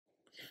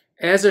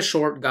As a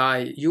short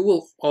guy, you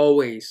will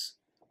always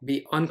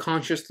be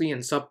unconsciously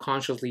and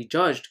subconsciously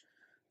judged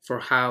for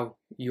how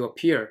you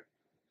appear.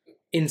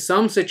 In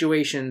some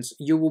situations,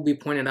 you will be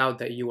pointed out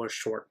that you are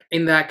short.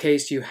 In that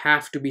case, you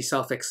have to be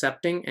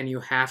self-accepting and you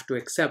have to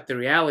accept the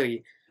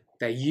reality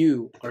that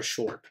you are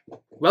short.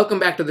 Welcome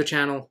back to the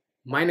channel.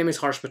 My name is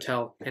Harsh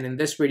Patel, and in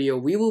this video,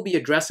 we will be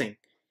addressing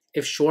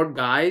if short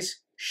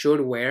guys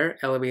should wear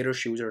elevator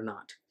shoes or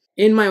not.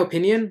 In my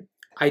opinion,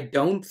 I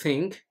don't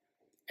think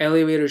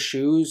elevator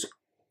shoes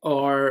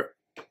are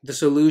the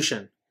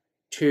solution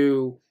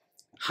to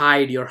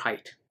hide your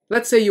height.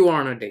 Let's say you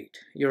are on a date.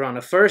 You're on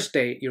a first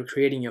date, you're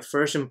creating your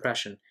first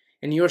impression,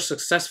 and you're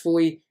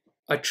successfully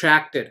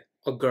attracted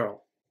a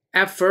girl.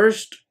 At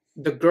first,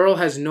 the girl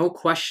has no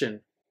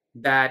question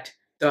that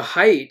the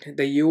height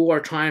that you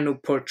are trying to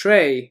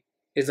portray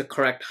is the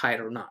correct height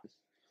or not.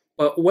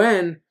 But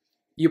when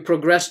you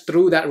progress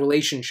through that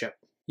relationship,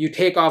 you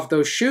take off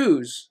those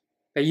shoes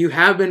that you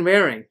have been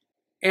wearing,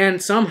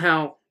 and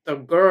somehow the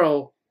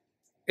girl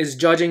is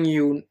judging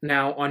you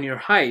now on your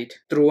height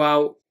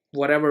throughout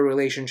whatever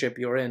relationship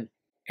you're in.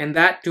 And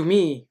that, to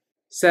me,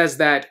 says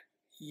that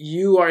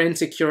you are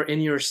insecure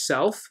in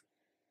yourself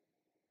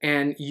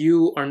and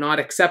you are not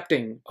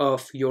accepting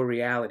of your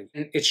reality.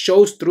 And it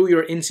shows through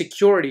your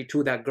insecurity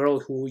to that girl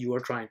who you are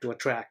trying to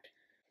attract.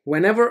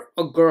 Whenever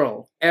a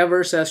girl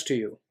ever says to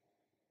you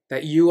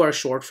that you are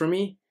short for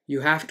me,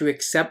 you have to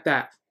accept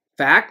that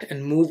fact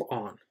and move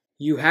on.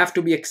 You have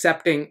to be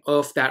accepting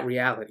of that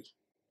reality.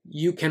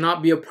 You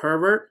cannot be a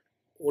pervert,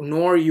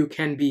 nor you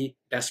can be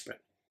desperate.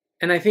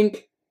 And I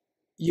think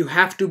you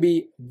have to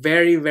be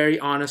very, very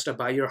honest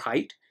about your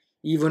height,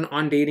 even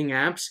on dating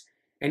apps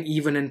and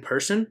even in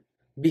person,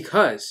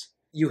 because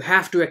you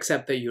have to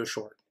accept that you're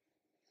short.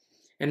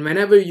 And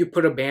whenever you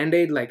put a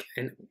band-aid like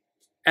an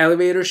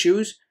elevator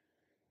shoes,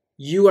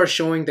 you are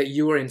showing that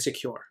you are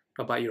insecure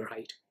about your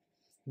height.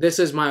 This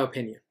is my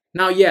opinion.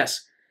 Now,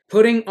 yes,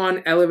 putting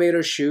on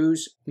elevator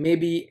shoes may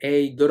be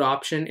a good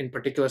option in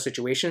particular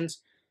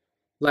situations.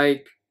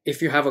 Like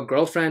if you have a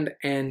girlfriend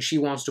and she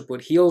wants to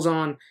put heels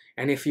on,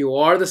 and if you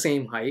are the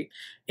same height,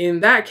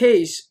 in that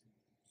case,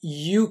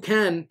 you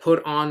can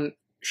put on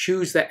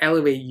shoes that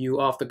elevate you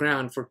off the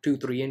ground for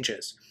 2-3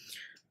 inches.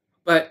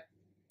 But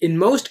in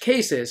most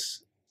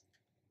cases,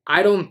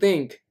 I don't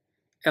think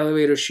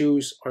elevator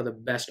shoes are the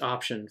best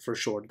option for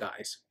short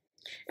guys.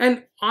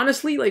 And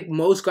honestly, like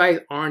most guys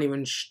aren't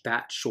even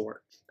that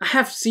short. I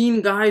have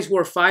seen guys who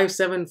are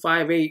 5'7",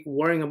 5'8",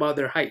 worrying about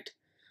their height.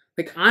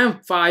 Like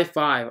I'm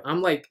 5'5",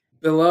 I'm like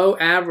below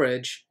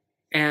average,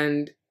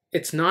 and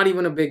it's not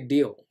even a big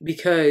deal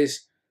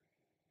because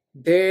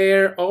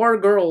there are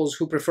girls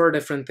who prefer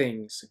different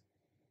things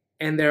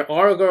and there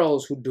are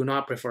girls who do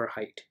not prefer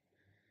height.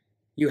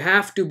 You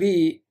have to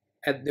be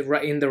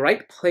in the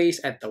right place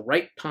at the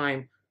right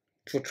time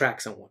to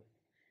attract someone.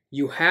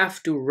 You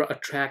have to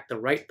attract the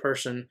right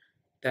person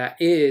that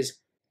is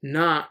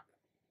not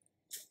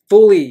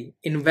fully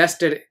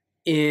invested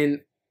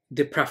in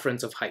the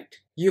preference of height.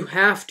 You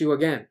have to,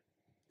 again,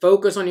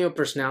 focus on your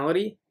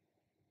personality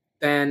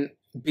than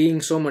being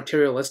so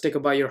materialistic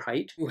about your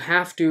height. You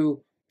have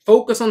to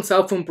focus on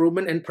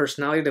self-improvement and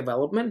personality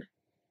development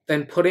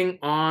than putting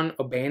on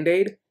a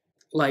band-aid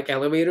like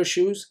elevator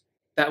shoes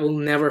that will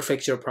never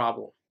fix your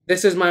problem.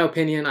 This is my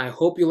opinion. I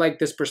hope you like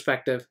this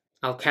perspective.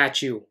 I'll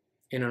catch you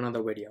in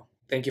another video.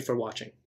 Thank you for watching.